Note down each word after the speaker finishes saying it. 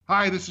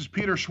Hi, this is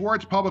Peter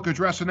Schwartz, public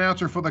address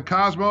announcer for the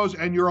Cosmos,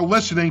 and you're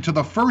listening to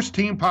the First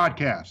Team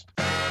Podcast.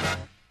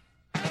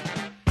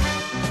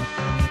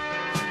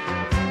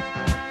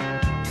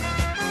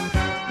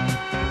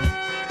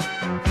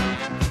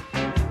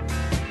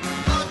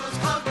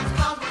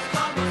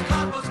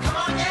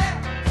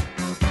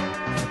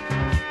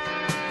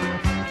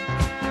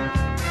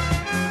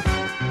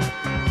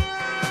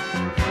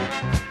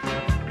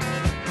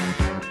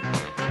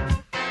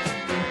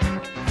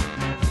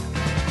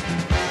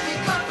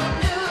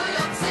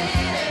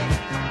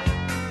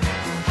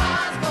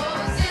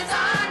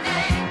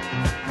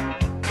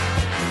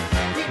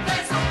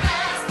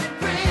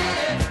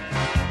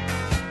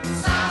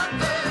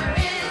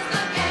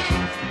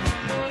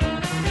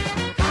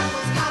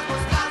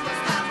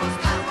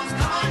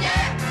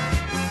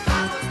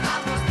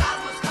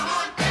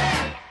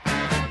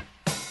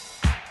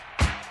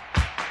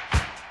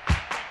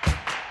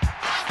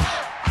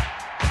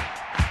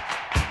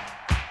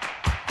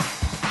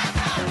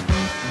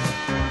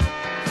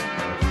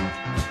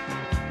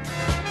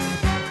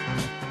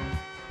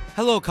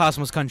 Hello,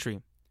 Cosmos Country.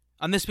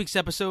 On this week's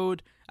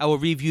episode, I will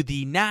review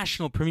the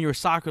National Premier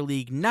Soccer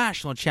League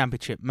National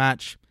Championship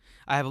match.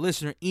 I have a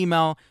listener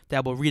email that I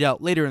will read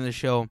out later in the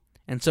show,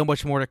 and so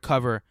much more to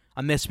cover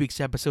on this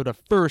week's episode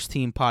of First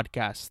Team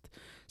Podcast.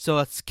 So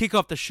let's kick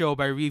off the show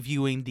by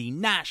reviewing the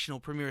National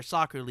Premier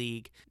Soccer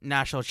League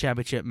National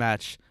Championship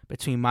match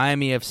between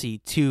Miami FC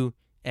 2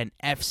 and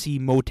FC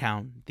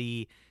Motown.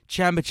 The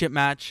championship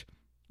match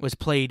was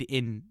played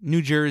in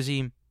New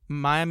Jersey.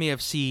 Miami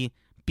FC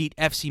beat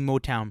FC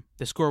Motown.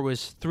 The score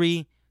was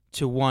 3-1.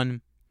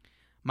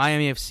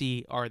 Miami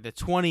FC are the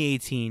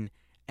 2018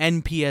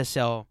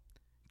 NPSL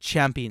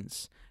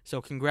champions.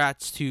 So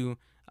congrats to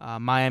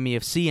Miami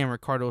FC and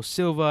Ricardo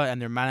Silva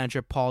and their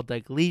manager Paul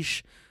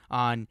Dalglish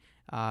on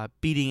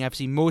beating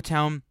FC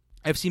Motown.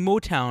 FC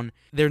Motown,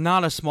 they're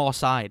not a small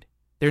side.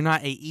 They're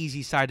not an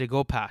easy side to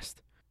go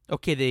past.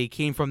 Okay, they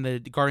came from the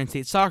Garden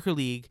State Soccer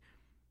League,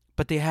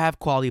 but they have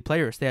quality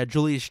players. They had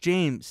Julius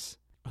James,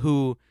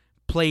 who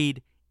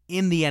played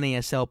in the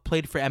NASL,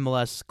 played for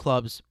MLS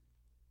clubs,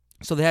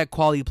 so they had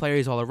quality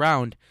players all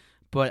around.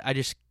 But I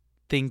just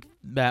think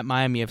that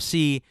Miami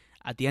FC,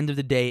 at the end of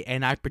the day,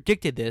 and I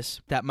predicted this,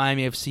 that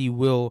Miami FC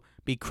will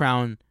be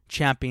crowned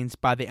champions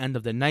by the end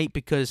of the night,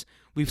 because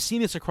we've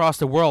seen this across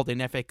the world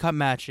in FA Cup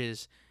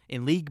matches,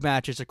 in league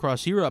matches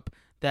across Europe,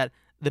 that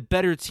the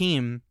better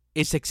team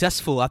is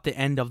successful at the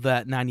end of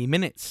that 90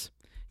 minutes,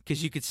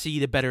 because you could see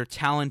the better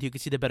talent, you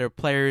could see the better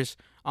players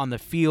on the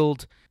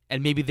field,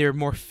 and maybe they're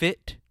more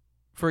fit.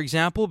 For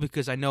example,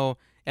 because I know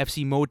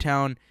FC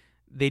Motown,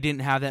 they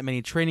didn't have that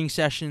many training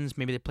sessions.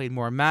 Maybe they played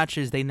more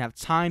matches. They didn't have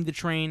time to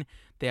train.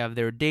 They have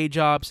their day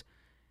jobs.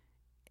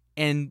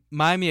 And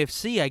Miami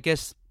FC, I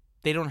guess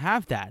they don't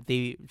have that.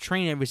 They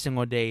train every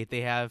single day.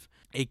 They have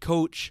a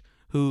coach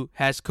who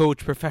has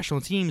coached professional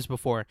teams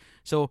before.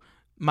 So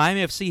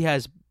Miami FC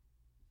has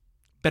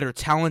better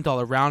talent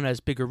all around,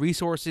 has bigger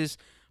resources.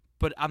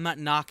 But I'm not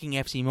knocking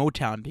FC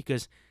Motown,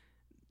 because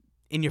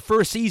in your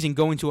first season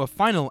going to a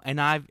final,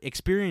 and I've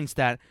experienced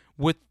that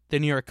with the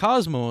New York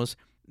Cosmos,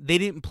 they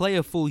didn't play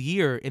a full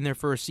year in their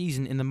first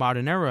season in the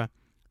modern era.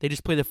 They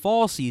just played the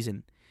fall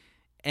season.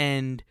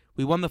 And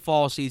we won the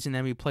fall season,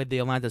 and we played the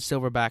Atlanta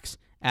Silverbacks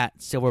at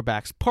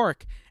Silverbacks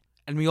Park.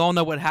 And we all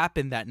know what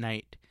happened that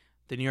night.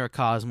 The New York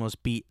Cosmos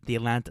beat the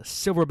Atlanta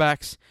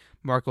Silverbacks.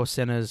 Marco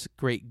Senna's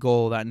great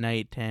goal that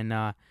night,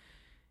 and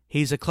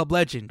he's a club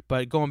legend.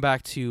 But going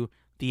back to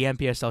the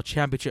NPSL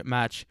Championship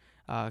match,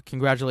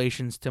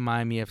 congratulations to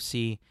Miami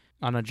FC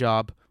on a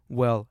job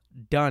well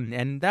done.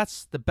 And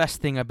that's the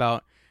best thing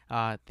about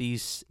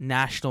these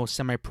national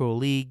semi-pro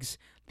leagues.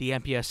 The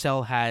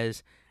NPSL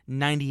has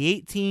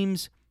 98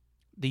 teams.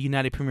 The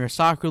United Premier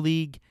Soccer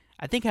League,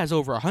 I think, has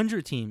over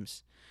 100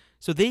 teams.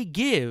 So they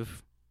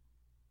give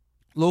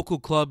local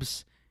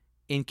clubs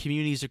in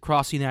communities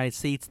across the United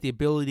States the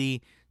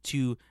ability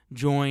to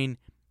join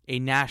a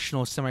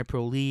national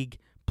semi-pro league,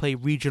 play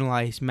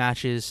regionalized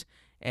matches,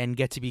 and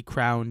get to be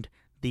crowned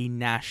the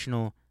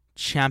national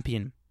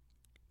champion.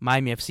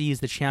 Miami FC is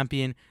the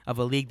champion of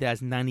a league that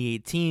has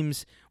 98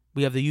 teams.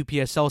 We have the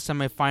UPSL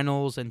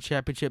semifinals and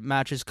championship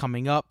matches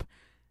coming up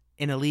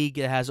in a league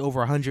that has over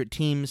 100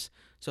 teams.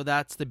 So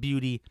that's the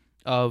beauty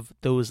of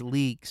those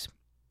leagues.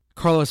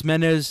 Carlos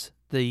Mendez,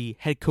 the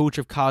head coach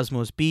of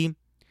Cosmos B,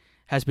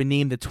 has been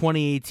named the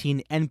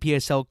 2018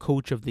 NPSL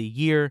Coach of the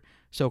Year.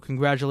 So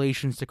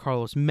congratulations to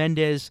Carlos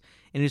Mendez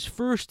in his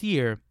first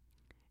year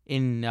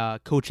in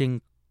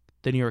coaching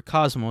the New York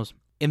Cosmos.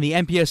 In the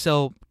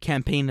NPSL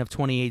campaign of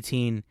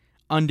 2018,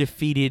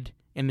 undefeated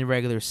in the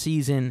regular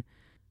season.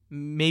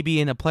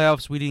 Maybe in the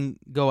playoffs we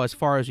didn't go as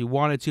far as we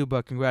wanted to,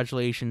 but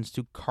congratulations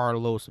to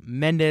Carlos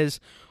Mendez.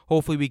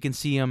 Hopefully we can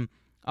see him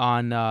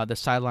on the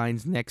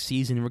sidelines next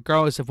season,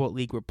 regardless of what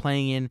league we're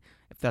playing in,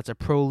 if that's a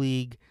pro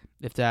league,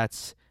 if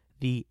that's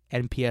the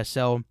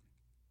NPSL,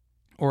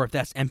 or if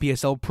that's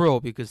NPSL Pro,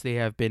 because they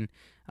have been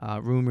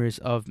rumors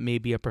of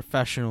maybe a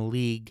professional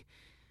league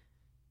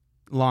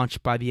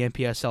launched by the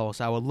NPSL.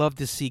 So I would love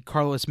to see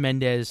Carlos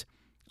Mendez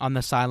on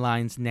the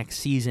sidelines next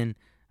season,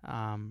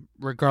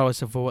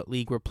 regardless of what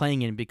league we're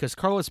playing in. Because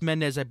Carlos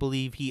Mendez, I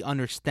believe he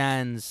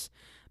understands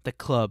the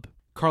club.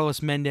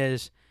 Carlos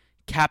Mendez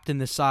captained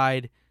the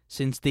side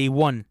since day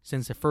one,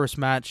 since the first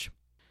match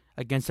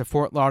against the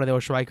Fort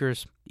Lauderdale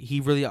Strikers. He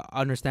really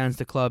understands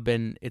the club,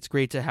 and it's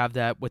great to have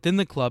that within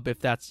the club. If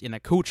that's in a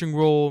coaching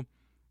role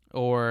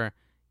or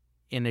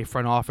in a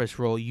front office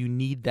role, you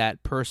need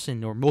that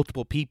person or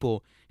multiple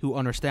people who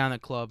understand the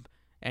club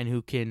and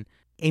who can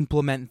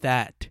implement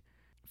that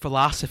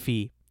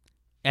philosophy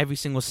every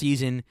single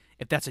season.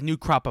 If that's a new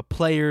crop of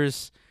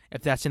players,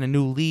 if that's in a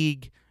new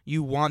league,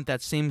 you want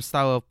that same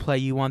style of play.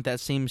 You want that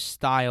same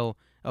style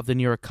of the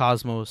New York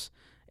Cosmos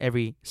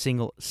every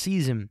single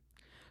season.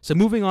 So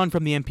moving on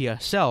from the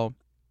NPSL,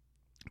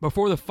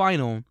 before the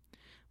final,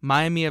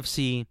 Miami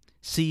FC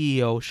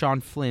CEO Sean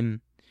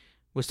Flynn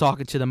was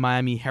talking to the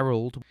Miami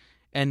Herald,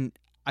 and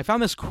I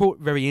found this quote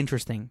very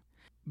interesting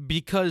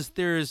because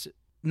there's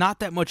not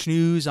that much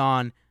news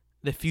on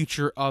the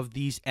future of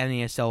these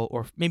NASL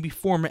or maybe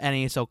former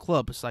NASL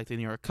clubs like the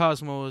New York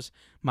Cosmos,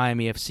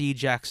 Miami FC,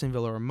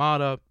 Jacksonville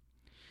Armada.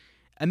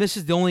 And this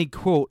is the only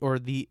quote or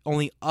the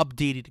only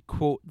updated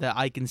quote that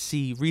I can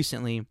see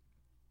recently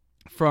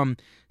from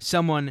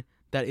someone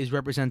that is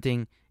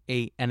representing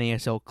a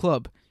NASL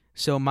club.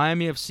 So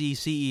Miami FC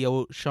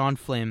CEO Sean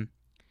Flynn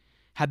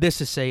had this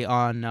to say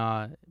on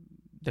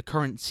the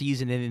current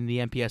season in the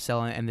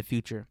NPSL and the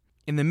future.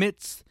 In the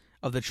midst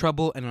of the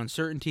trouble and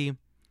uncertainty,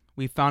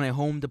 we found a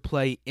home to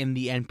play in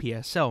the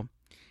NPSL,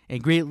 a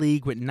great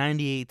league with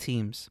 98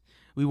 teams.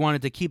 We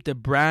wanted to keep the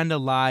brand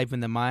alive in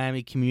the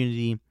Miami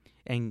community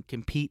and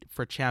compete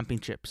for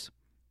championships,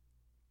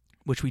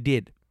 which we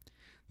did.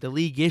 The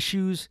league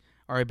issues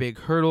are a big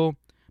hurdle,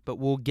 but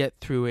we'll get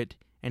through it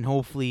and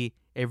hopefully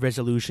a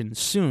resolution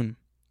soon.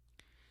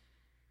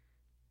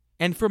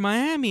 And for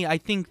Miami, I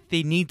think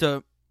they need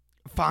to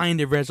find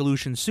a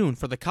resolution soon.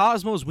 For the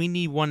Cosmos, we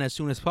need one as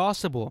soon as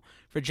possible.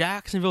 For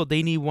Jacksonville,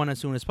 they need one as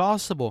soon as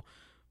possible.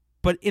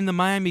 But in the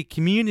Miami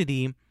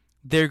community,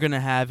 they're going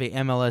to have a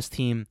MLS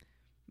team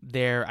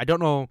there. I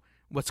don't know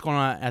what's going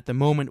on at the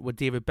moment with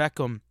David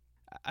Beckham.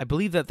 I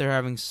believe that they're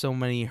having so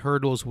many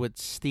hurdles with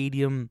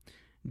stadium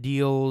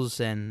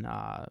deals and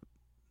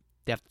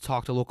they have to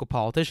talk to local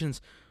politicians.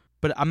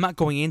 But I'm not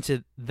going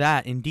into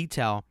that in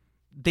detail.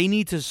 They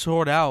need to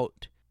sort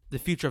out the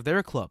future of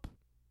their club.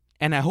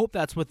 And I hope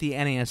that's with the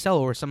NASL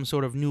or some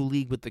sort of new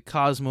league with the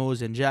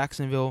Cosmos and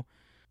Jacksonville.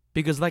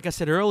 Because like I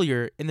said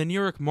earlier, in the New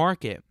York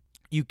market,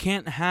 you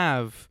can't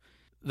have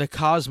the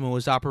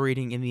Cosmos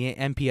operating in the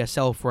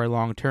NPSL for a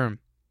long term.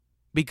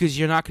 Because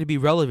you're not going to be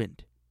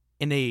relevant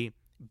in a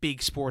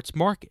big sports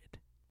market.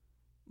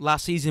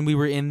 Last season we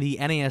were in the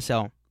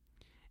NASL.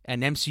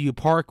 And MCU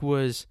Park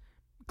was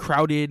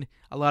crowded.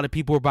 A lot of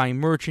people were buying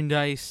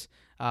merchandise.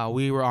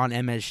 We were on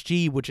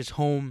MSG, which is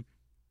home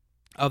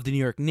of the New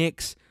York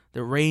Knicks,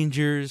 the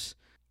Rangers,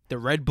 the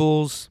Red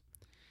Bulls,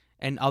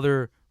 and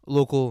other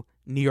local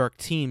New York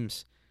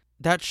teams.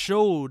 That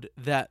showed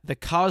that the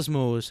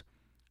Cosmos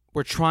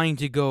were trying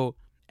to go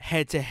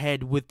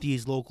head-to-head with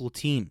these local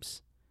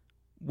teams.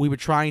 We were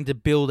trying to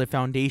build a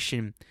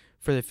foundation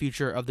for the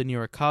future of the New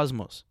York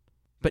Cosmos.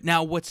 But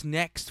now what's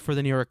next for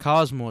the New York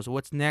Cosmos?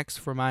 What's next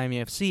for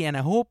Miami FC? And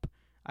I hope,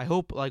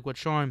 like what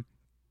Sean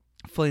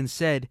Flynn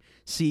said,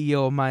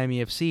 CEO of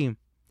Miami FC,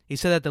 he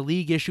said that the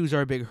league issues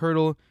are a big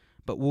hurdle,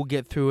 but we'll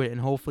get through it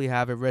and hopefully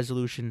have a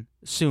resolution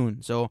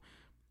soon. So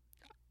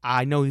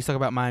I know he's talking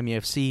about Miami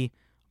FC,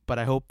 but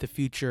I hope the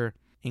future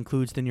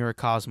includes the New York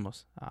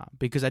Cosmos.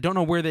 Because I don't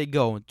know where they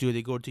go. Do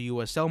they go to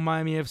USL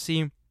Miami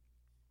FC?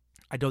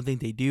 I don't think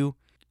they do.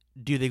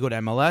 Do they go to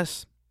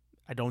MLS?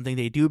 I don't think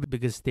they do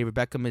because David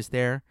Beckham is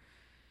there.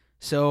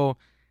 So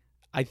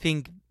I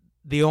think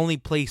the only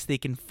place they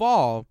can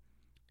fall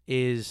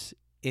is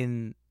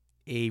in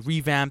a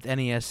revamped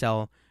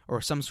NASL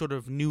or some sort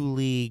of new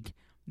league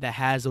that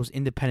has those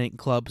independent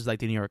clubs like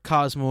the New York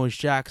Cosmos,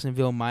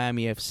 Jacksonville,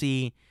 Miami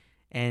FC,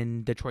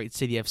 and Detroit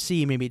City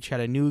FC, maybe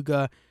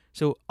Chattanooga.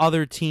 So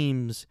other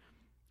teams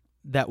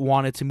that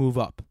wanted to move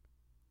up.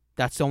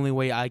 That's the only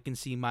way I can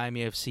see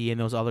Miami FC and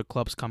those other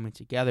clubs coming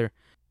together.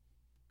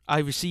 I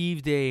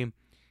received a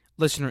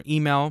listener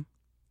email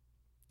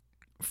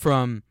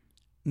from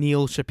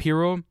Neil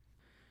Shapiro.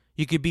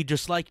 You could be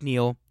just like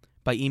Neil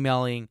by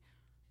emailing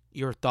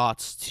your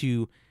thoughts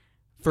to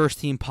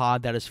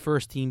firstteampod, that is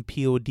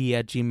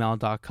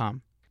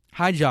firstteampod@gmail.com.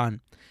 Hi,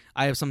 John.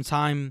 I have some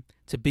time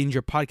to binge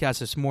your podcast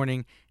this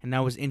morning, and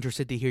I was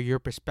interested to hear your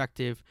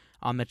perspective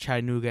on the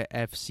Chattanooga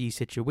FC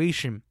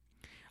situation.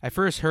 I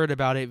first heard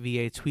about it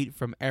via a tweet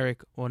from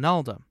Eric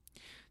Onalda.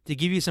 To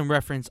give you some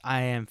reference,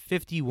 I am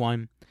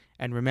 51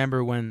 and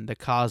remember when the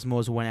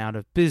Cosmos went out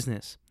of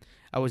business.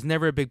 I was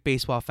never a big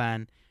baseball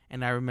fan,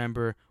 and I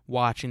remember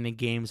watching the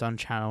games on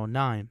Channel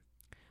 9.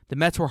 The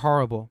Mets were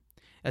horrible.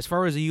 As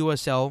far as the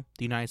USL,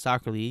 the United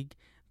Soccer League,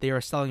 they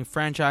are selling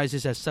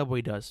franchises as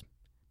Subway does.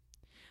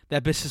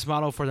 That business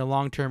model for the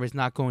long term is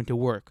not going to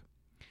work.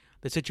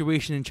 The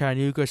situation in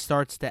Chattanooga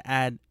starts to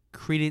add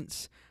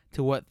credence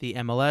to what the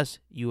MLS,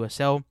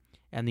 USL,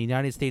 and the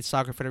United States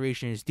Soccer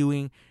Federation is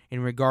doing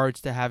in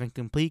regards to having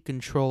complete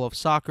control of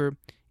soccer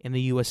in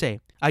the USA.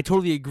 I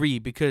totally agree,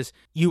 because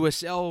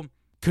USL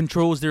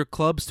controls their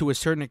clubs to a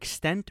certain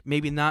extent,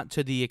 maybe not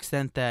to the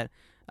extent that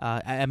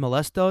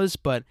MLS does,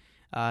 but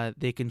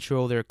they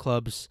control their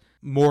clubs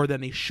more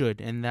than they should,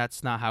 and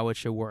that's not how it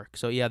should work.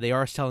 So yeah, they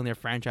are selling their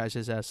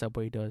franchises as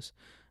Subway does.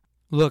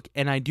 Look,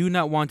 and I do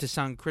not want to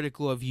sound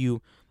critical of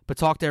you, but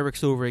talk to Eric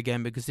Silver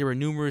again, because there were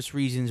numerous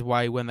reasons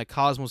why when the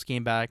Cosmos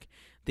came back,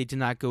 they did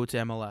not go to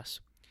MLS.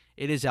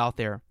 It is out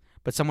there,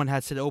 but someone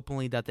had said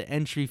openly that the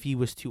entry fee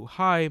was too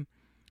high.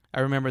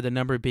 I remember the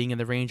number being in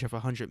the range of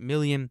 $100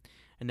 million,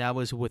 and that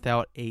was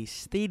without a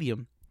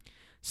stadium.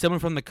 Someone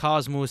from the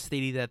Cosmos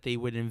stated that they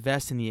would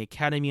invest in the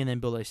academy and then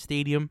build a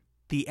stadium.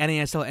 The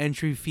NASL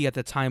entry fee at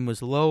the time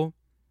was low.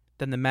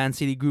 Then the Man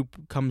City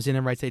Group comes in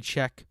and writes a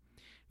check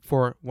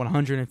for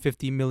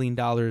 $150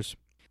 million.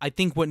 I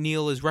think what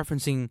Neil is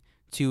referencing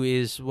to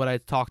is what I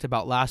talked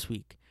about last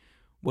week,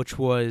 which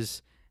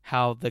was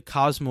how the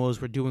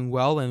Cosmos were doing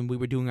well and we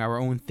were doing our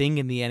own thing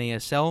in the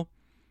NASL,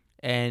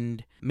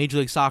 and Major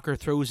League Soccer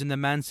throws in the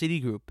Man City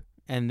Group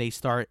and they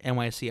start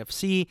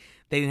NYCFC.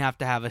 They didn't have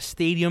to have a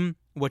stadium,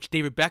 which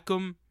David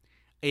Beckham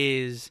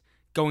is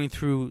going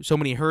through so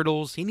many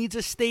hurdles. He needs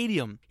a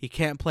stadium. He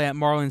can't play at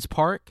Marlins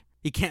Park.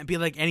 He can't be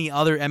like any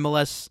other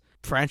MLS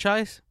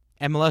franchise.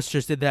 MLS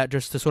just did that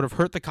just to sort of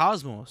hurt the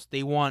Cosmos.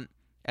 They want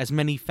as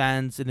many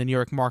fans in the New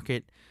York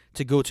market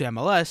to go to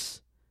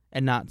MLS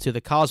and not to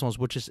the Cosmos,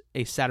 which is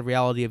a sad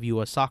reality of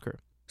U.S. soccer.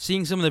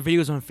 Seeing some of the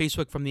videos on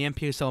Facebook from the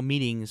NPSL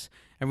meetings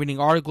and reading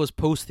articles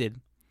posted,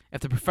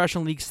 if the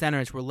professional league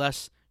standards were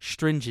less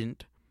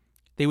stringent,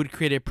 they would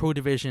create a pro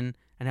division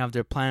and have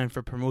their plan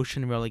for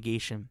promotion and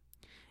relegation.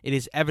 It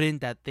is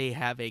evident that they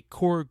have a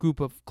core group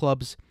of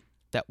clubs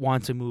that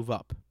want to move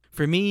up.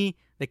 For me,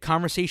 the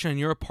conversation on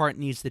your part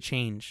needs to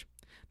change.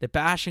 The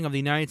bashing of the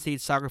United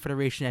States Soccer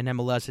Federation and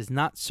MLS is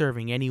not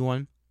serving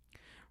anyone.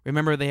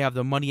 Remember, they have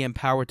the money and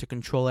power to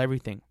control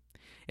everything.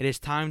 It is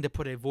time to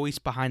put a voice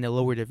behind the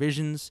lower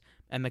divisions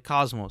and the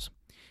Cosmos.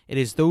 It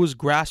is those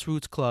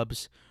grassroots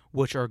clubs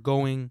which are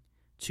going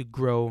to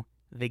grow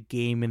the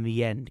game in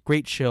the end.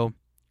 Great show,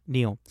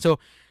 Neil. So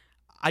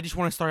I just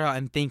want to start out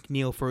and thank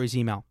Neil for his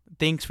email.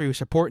 Thanks for your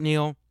support,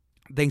 Neil.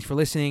 Thanks for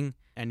listening.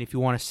 And if you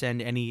want to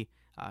send any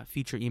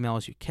future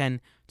emails, you can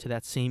to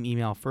that same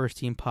email,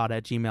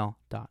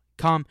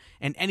 firstteampod@gmail.com.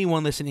 And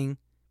anyone listening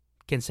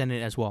can send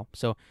it as well.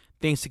 So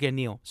thanks again,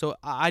 Neil. So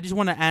I just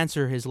want to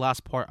answer his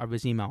last part of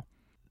his email.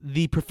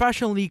 The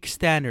professional league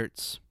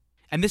standards,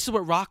 and this is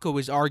what Rocco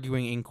is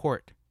arguing in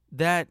court,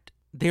 that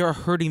they are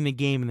hurting the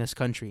game in this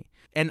country.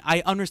 And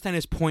I understand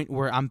his point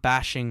where I'm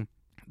bashing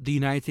the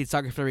United States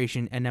Soccer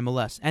Federation and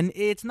MLS. And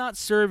it's not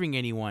serving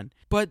anyone.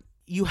 But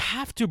you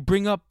have to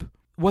bring up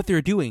what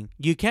they're doing.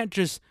 You can't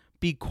just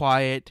be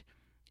quiet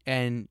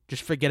and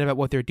just forget about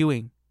what they're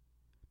doing.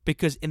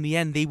 Because in the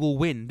end, they will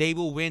win. They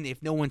will win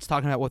if no one's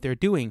talking about what they're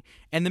doing.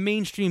 And the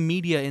mainstream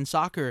media in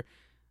soccer,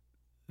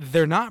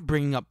 they're not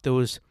bringing up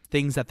those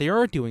things that they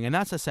are doing. And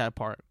that's the sad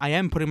part. I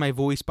am putting my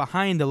voice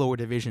behind the lower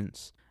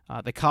divisions.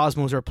 The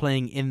Cosmos are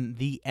playing in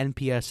the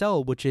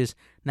NPSL, which is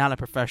not a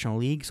professional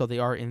league, so they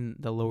are in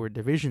the lower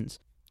divisions.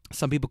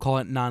 Some people call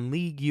it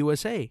non-league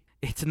USA.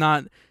 It's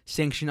not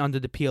sanctioned under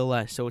the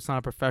PLS, so it's not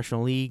a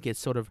professional league. It's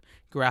sort of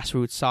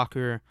grassroots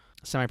soccer,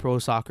 semi-pro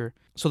soccer.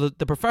 So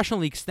the professional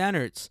league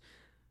standards,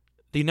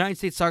 the United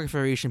States Soccer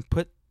Federation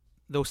put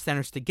those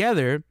standards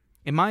together,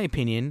 in my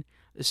opinion,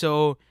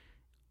 so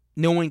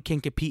no one can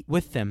compete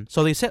with them.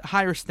 So they set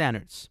higher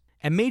standards.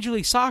 And Major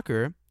League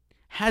Soccer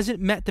hasn't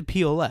met the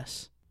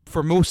PLS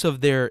for most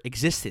of their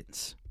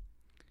existence.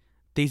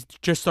 They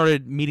just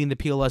started meeting the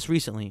PLS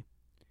recently.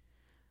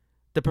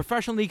 The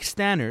professional league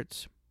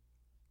standards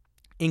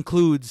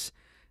includes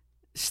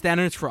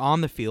standards for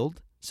on the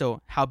field,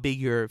 so how big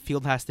your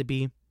field has to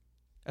be,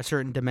 a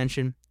certain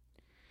dimension,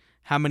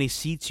 how many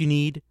seats you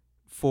need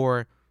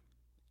for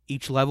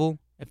each level,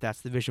 if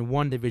that's Division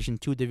 1, Division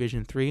 2,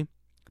 Division 3.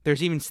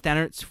 There's even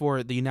standards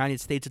for the United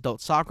States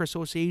Adult Soccer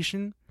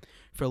Association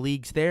for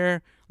leagues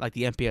there, like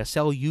the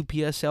NPSL,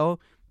 UPSL.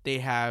 They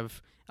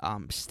have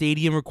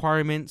stadium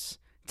requirements,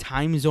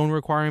 time zone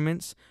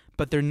requirements,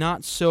 but they're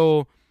not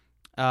so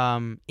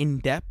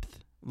in-depth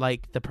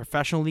like the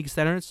professional league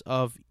standards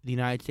of the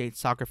United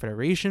States Soccer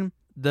Federation.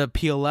 The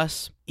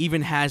PLS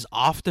even has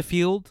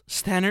off-the-field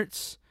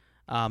standards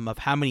of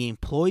how many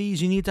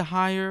employees you need to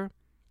hire,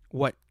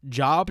 what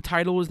job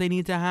titles they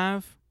need to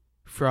have,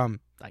 from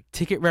like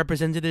ticket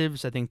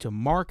representatives, I think, to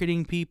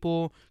marketing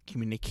people,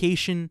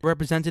 communication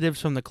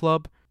representatives from the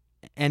club,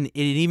 and it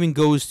even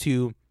goes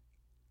to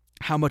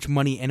how much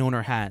money an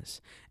owner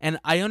has. And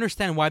I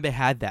understand why they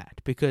had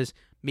that, because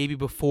maybe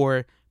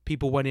before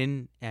people went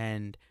in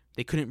and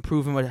they couldn't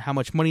prove how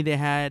much money they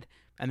had,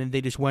 and then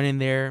they just went in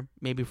there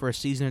maybe for a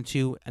season or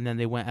two, and then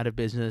they went out of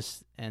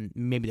business, and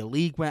maybe the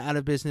league went out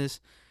of business.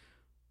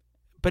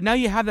 But now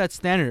you have that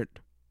standard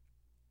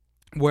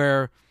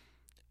where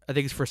I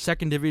think it's for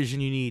second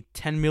division you need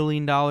 $10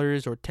 million or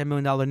 $10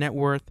 million net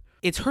worth.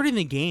 It's hurting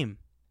the game.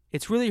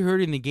 It's really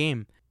hurting the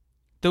game.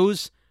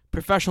 Those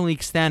professional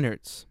league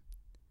standards.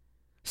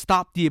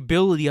 Stop the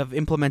ability of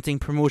implementing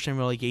promotion and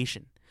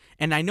relegation.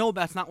 And I know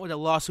that's not what the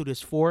lawsuit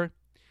is for,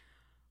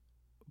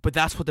 but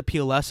that's what the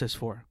PLS is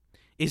for,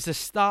 is to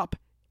stop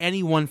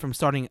anyone from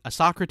starting a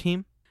soccer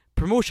team.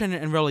 Promotion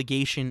and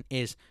relegation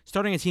is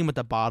starting a team at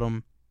the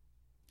bottom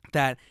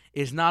that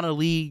is not a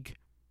league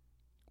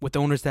with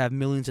owners that have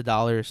millions of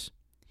dollars.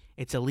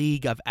 It's a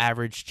league of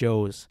average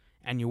Joes,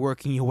 and you're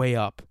working your way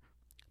up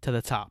to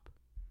the top.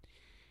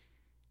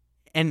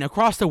 And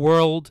across the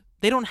world,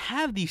 they don't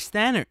have these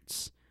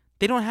standards.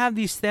 They don't have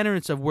these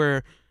standards of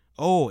where,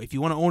 if you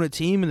want to own a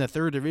team in the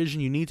third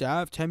division, you need to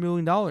have $10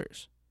 million.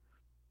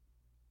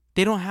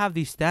 They don't have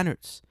these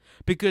standards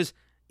because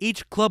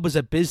each club is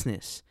a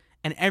business.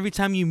 And every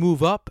time you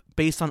move up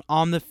based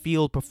on the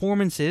field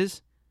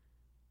performances,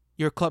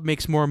 your club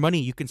makes more money.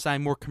 You can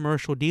sign more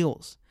commercial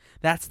deals.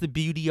 That's the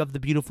beauty of the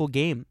beautiful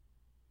game.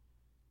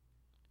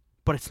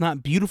 But it's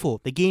not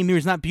beautiful. The game here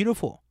is not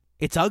beautiful.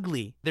 It's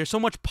ugly. There's so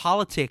much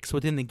politics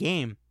within the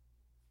game.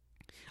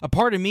 A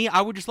part of me,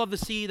 I would just love to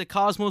see the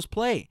Cosmos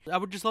play. I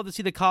would just love to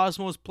see the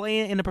Cosmos play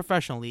in a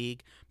professional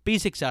league, be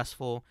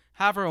successful,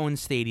 have our own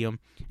stadium,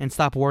 and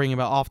stop worrying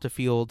about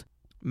off-the-field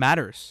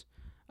matters.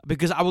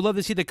 Because I would love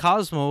to see the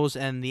Cosmos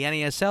and the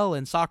NASL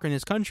and soccer in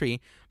this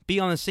country be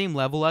on the same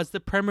level as the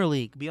Premier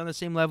League, be on the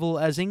same level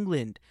as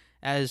England,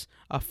 as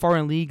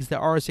foreign leagues that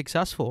are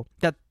successful.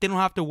 That they don't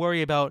have to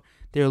worry about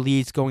their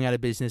leagues going out of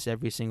business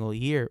every single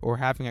year or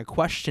having a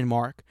question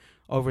mark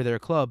over their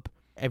club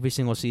every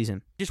single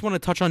season. Just want to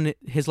touch on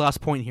his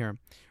last point here.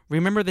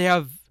 Remember, they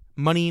have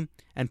money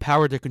and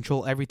power to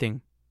control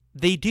everything.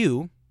 They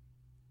do,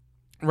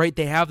 right?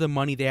 They have the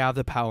money, they have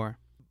the power.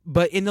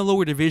 But in the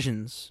lower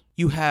divisions,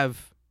 you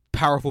have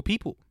powerful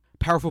people.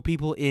 Powerful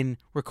people in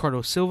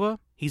Ricardo Silva.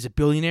 He's a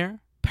billionaire.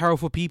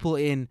 Powerful people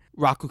in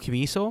Rocco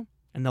Camiso,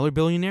 another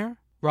billionaire.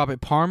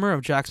 Robert Palmer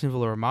of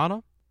Jacksonville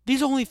Armada.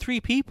 These are only three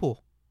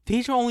people.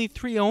 These are only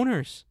three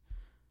owners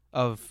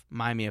of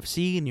Miami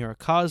FC, New York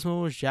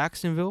Cosmos,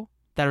 Jacksonville,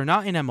 that are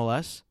not in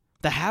MLS,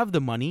 that have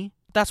the money.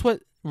 That's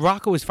what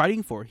Rocco is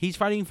fighting for. He's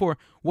fighting for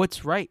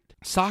what's right.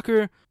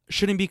 Soccer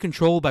shouldn't be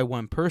controlled by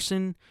one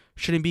person,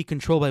 shouldn't be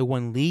controlled by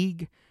one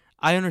league.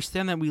 I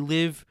understand that we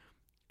live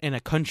in a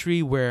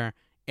country where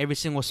every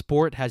single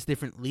sport has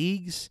different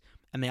leagues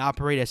and they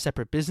operate as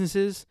separate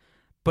businesses.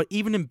 But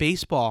even in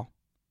baseball,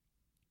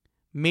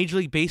 Major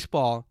League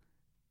Baseball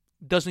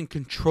doesn't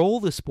control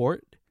the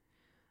sport.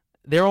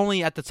 They're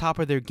only at the top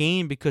of their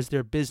game because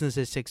their business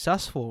is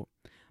successful.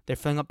 They're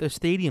filling up their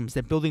stadiums.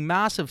 They're building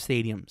massive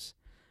stadiums.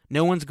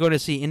 No one's going to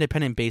see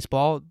independent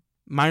baseball.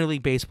 Minor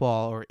League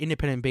Baseball or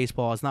independent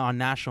baseball is not on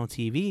national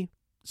TV.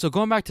 So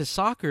going back to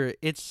soccer,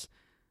 it's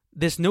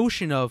this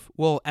notion of,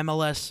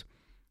 MLS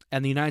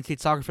and the United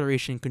States Soccer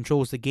Federation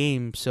controls the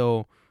game,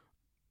 so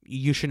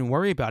you shouldn't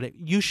worry about it.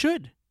 You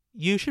should.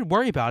 You should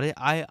worry about it.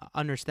 I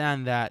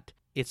understand that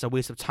it's a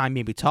waste of time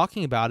maybe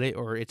talking about it,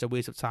 or it's a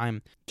waste of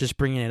time just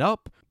bringing it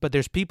up. But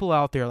there's people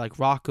out there like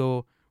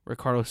Rocco,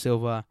 Ricardo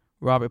Silva,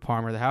 Robert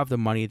Palmer that have the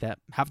money, that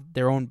have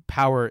their own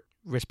power,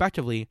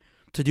 respectively,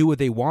 to do what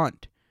they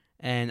want.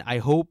 And I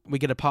hope we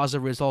get a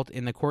positive result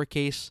in the court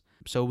case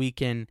so we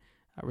can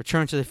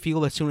return to the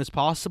field as soon as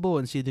possible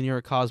and see the New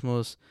York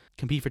Cosmos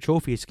compete for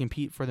trophies,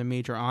 compete for the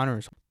major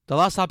honors. The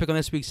last topic on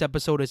this week's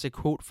episode is a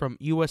quote from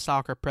U.S.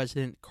 Soccer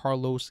President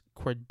Carlos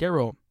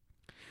Cordero.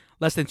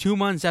 Less than 2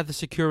 months after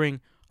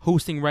securing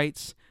hosting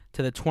rights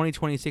to the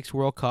 2026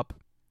 World Cup,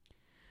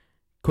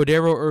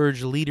 Cordero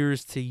urged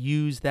leaders to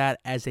use that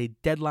as a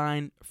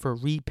deadline for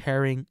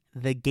repairing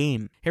the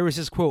game. Here is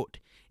his quote.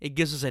 "It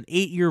gives us an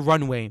 8-year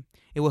runway.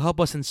 It will help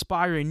us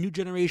inspire a new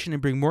generation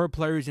and bring more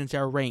players into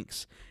our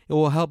ranks. It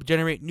will help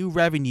generate new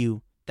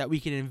revenue that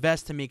we can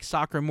invest to make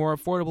soccer more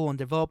affordable and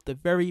develop the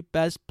very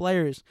best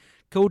players,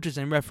 coaches,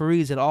 and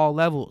referees at all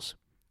levels.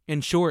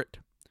 In short,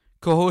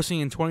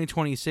 co-hosting in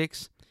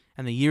 2026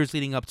 and the years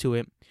leading up to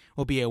it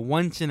will be a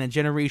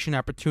once-in-a-generation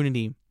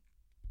opportunity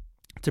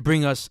to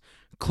bring us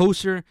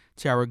closer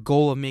to our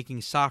goal of making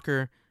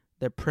soccer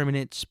the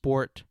preeminent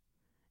sport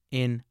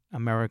in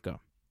America."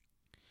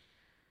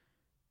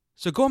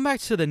 So going back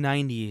to the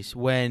 90s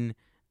when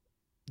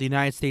the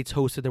United States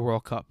hosted the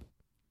World Cup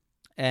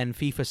and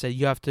FIFA said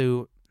you have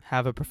to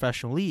have a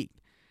professional league,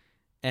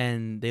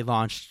 and they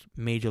launched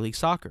Major League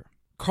Soccer.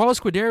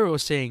 Carlos Cordero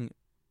is saying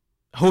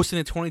hosting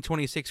the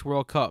 2026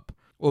 World Cup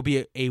will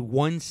be a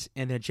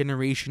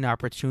once-in-a-generation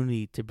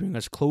opportunity to bring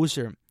us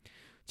closer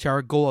to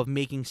our goal of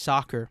making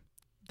soccer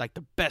like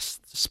the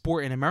best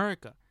sport in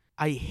America.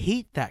 I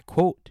hate that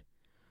quote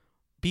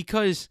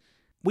because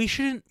we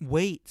shouldn't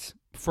wait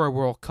for a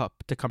World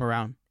Cup to come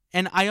around.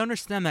 And I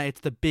understand that it's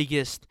the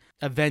biggest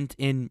event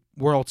in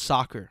world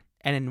soccer,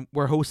 and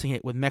we're hosting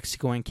it with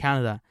Mexico and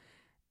Canada.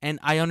 And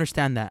I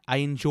understand that. I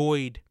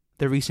enjoyed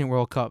the recent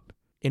World Cup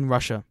in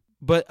Russia.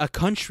 But a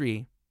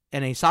country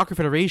and a soccer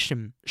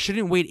federation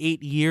shouldn't wait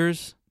 8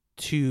 years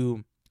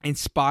to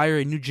inspire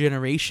a new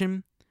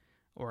generation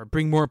or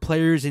bring more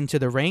players into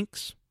the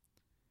ranks,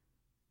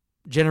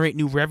 generate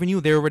new revenue.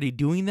 They're already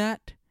doing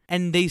that.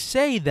 And they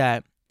say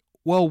that,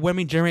 when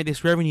we generate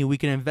this revenue, we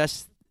can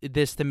invest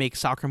this to make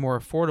soccer more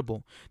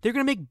affordable. They're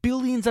going to make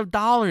billions of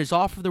dollars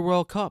off of the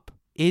World Cup.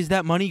 Is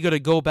that money going to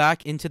go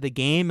back into the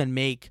game and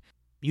make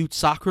youth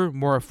soccer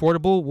more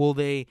affordable? Will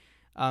they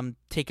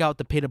take out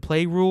the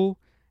pay-to-play rule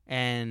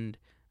and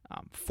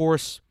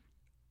force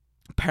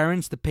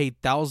parents to pay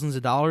thousands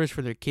of dollars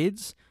for their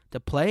kids to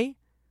play?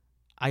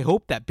 I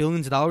hope that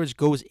billions of dollars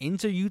goes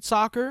into youth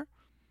soccer,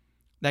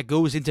 that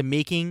goes into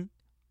making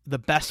the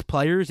best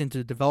players,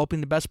 into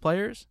developing the best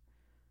players.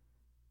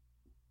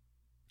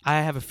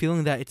 I have a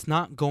feeling that it's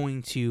not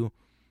going to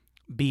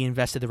be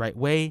invested the right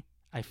way.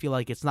 I feel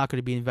like it's not going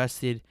to be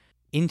invested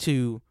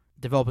into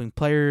developing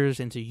players,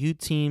 into youth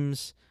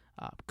teams,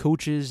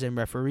 coaches, and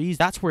referees.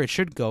 That's where it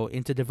should go,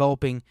 into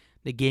developing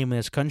the game in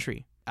this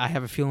country. I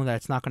have a feeling that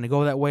it's not going to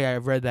go that way.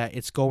 I've read that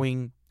it's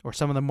going, or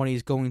some of the money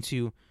is going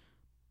to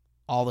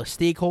all the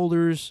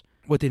stakeholders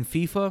within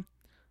FIFA.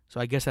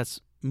 So I guess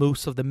that's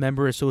most of the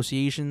member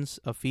associations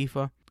of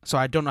FIFA. So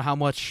I don't know how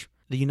much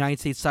the United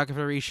States Soccer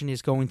Federation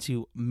is going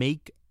to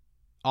make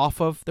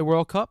off of the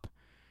World Cup.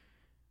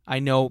 I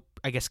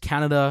guess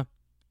Canada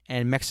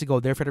and Mexico,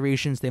 their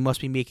federations, they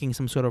must be making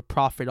some sort of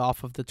profit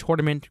off of the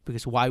tournament,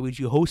 because why would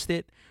you host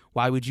it?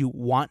 Why would you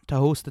want to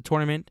host the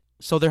tournament?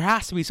 So there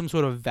has to be some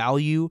sort of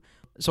value.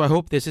 So I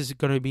hope this is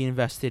going to be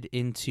invested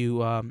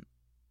into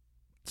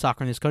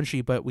soccer in this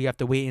country, but we have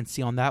to wait and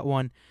see on that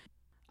one.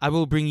 I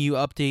will bring you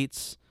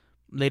updates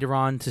later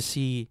on to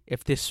see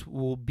if this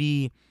will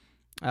be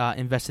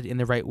invested in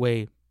the right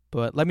way.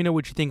 But let me know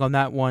what you think on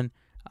that one.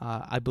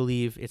 I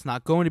believe it's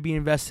not going to be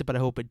invested, but I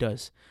hope it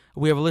does.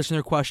 We have a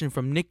listener question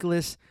from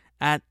Nicholas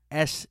at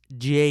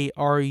SJRUGBY.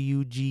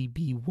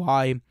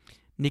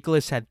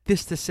 Nicholas had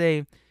this to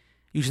say.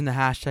 Using the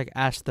hashtag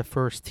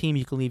AskTheFirstTeam,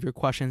 you can leave your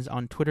questions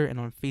on Twitter and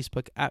on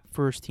Facebook at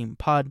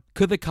FirstTeamPod.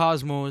 Could the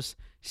Cosmos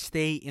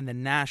stay in the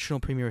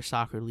National Premier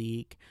Soccer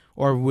League,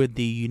 or would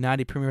the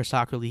United Premier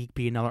Soccer League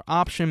be another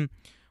option?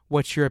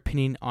 What's your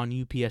opinion on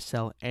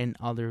UPSL and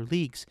other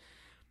leagues?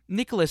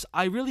 Nicholas,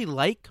 I really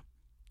like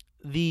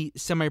the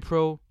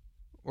semi-pro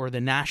or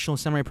the national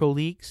semi-pro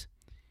leagues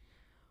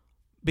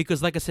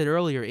because, like I said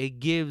earlier, it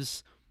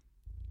gives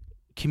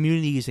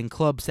communities and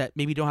clubs that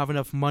maybe don't have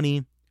enough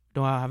money,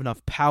 don't have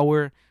enough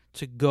power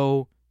to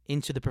go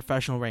into the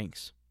professional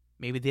ranks.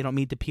 Maybe they don't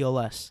meet the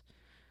PLS.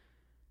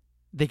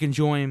 They can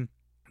join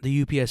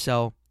the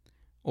UPSL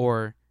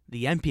or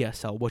the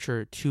NPSL, which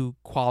are two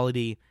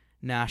quality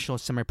national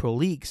semi-pro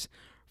leagues.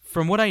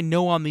 From what I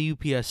know on the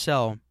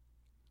UPSL,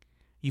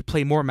 you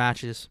play more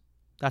matches.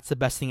 That's the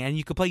best thing. And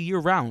you can play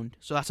year-round,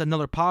 so that's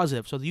another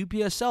positive. So the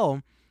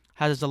UPSL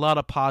has a lot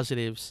of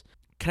positives.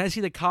 Can I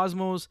see the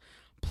Cosmos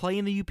play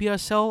in the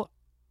UPSL?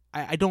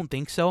 I don't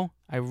think so.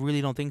 I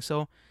really don't think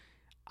so.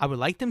 I would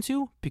like them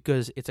to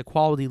because it's a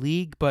quality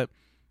league, but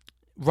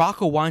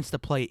Rocco wants to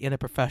play in a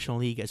professional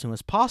league as soon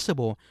as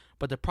possible.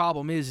 But the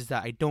problem is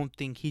that I don't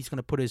think he's going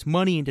to put his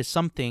money into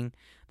something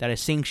that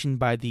is sanctioned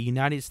by the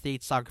United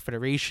States Soccer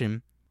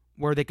Federation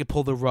where they could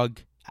pull the rug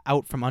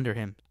out from under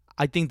him.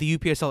 I think the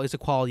UPSL is a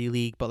quality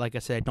league, but like I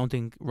said, I don't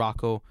think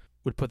Rocco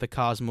would put the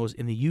Cosmos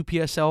in the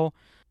UPSL.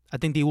 I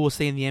think they will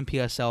stay in the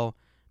NPSL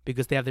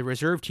because they have the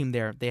reserve team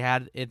there. They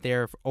had it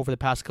there over the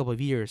past couple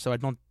of years, so I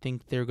don't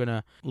think they're going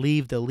to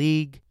leave the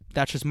league.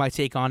 That's just my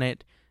take on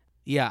it.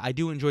 Yeah, I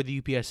do enjoy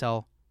the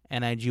UPSL,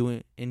 and I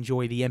do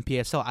enjoy the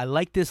NPSL. I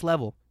like this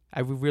level.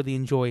 I really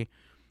enjoy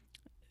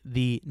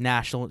the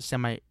national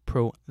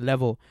semi-pro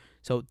level.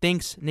 So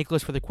thanks,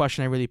 Nicholas, for the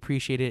question. I really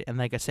appreciate it. And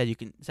like I said, you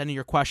can send in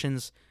your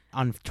questions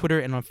on Twitter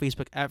and on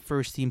Facebook at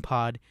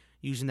FirstTeamPod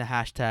using the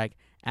hashtag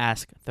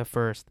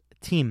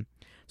AskTheFirstTeam.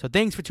 So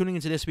thanks for tuning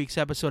into this week's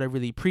episode. I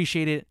really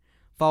appreciate it.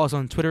 Follow us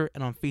on Twitter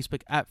and on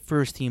Facebook at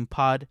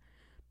FirstTeamPod.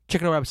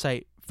 Check out our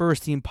website,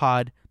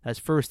 FirstTeamPod. That's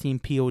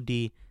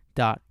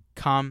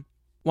FirstTeamPod.com.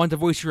 Want to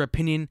voice your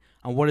opinion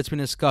on what has been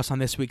discussed on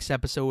this week's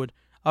episode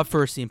of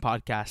First Team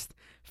Podcast?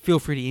 Feel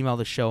free to email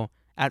the show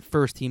at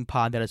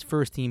FirstTeamPod. That is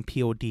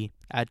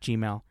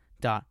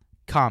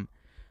FirstTeamPod@gmail.com.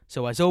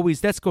 So as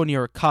always, let's go New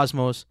York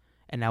Cosmos,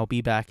 and I'll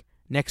be back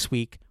next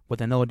week with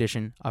another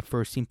edition of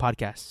First Team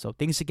Podcast. So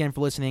thanks again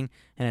for listening,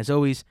 and as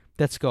always,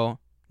 let's go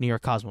New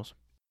York Cosmos.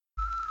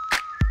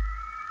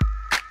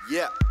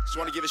 Yeah, just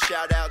want to give a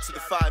shout out to the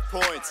 5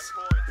 points.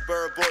 The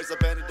Borough Boys,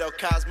 Benedict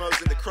Cosmos,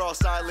 and the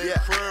Cross Island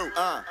crew.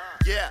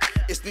 Yeah,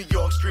 it's New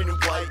York, green and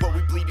white. What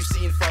we bleed, you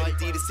see and fight.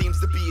 Indeed, it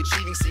seems to be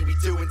achieving. See, we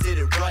do and did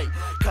it right.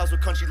 Cosmo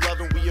country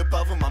loving, we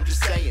above them, I'm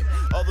just saying.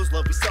 All those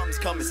lovely somethings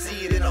come and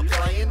see it in our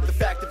playing. The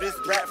fact of it is,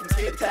 the rap from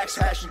skid attacks,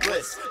 passion,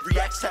 bliss.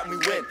 Reacts, tap, we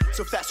win.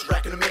 So fast, we're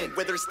racking them in.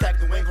 Whether it's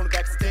tagging the wing, holding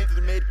back to the through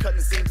the mid, cutting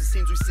the seams, it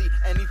seems we see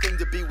anything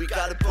to be. We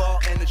got a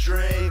ball and a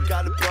dream.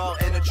 Got a ball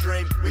and a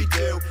dream, we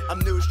do. I'm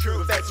new, it's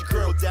true. Fancy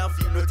crew, down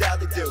for you, no doubt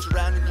they do.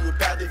 Surrounding you with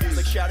bad reviews,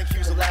 like shouting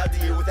cues aloud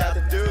to you without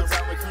them dudes.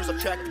 Around my crews, I'm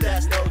track, but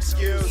that's no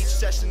excuse. Each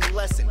session a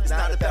lesson, it's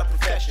not about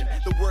profession.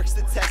 The work's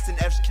the test and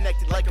F's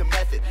connected like a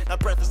method. Not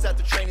breathless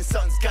after training,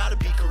 something's gotta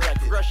be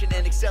corrected. Rushing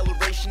and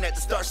acceleration at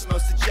the start. Stars the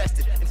most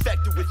suggested,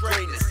 infected with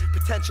greatness.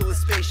 Potential is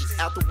spacious,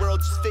 out the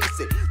world, just face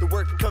it. The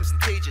work becomes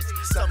contagious.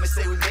 Some may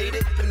say we made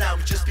it, but now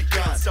we've just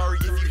begun. Sorry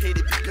if you hate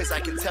it, because I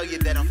can tell you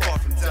that I'm far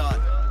from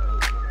done.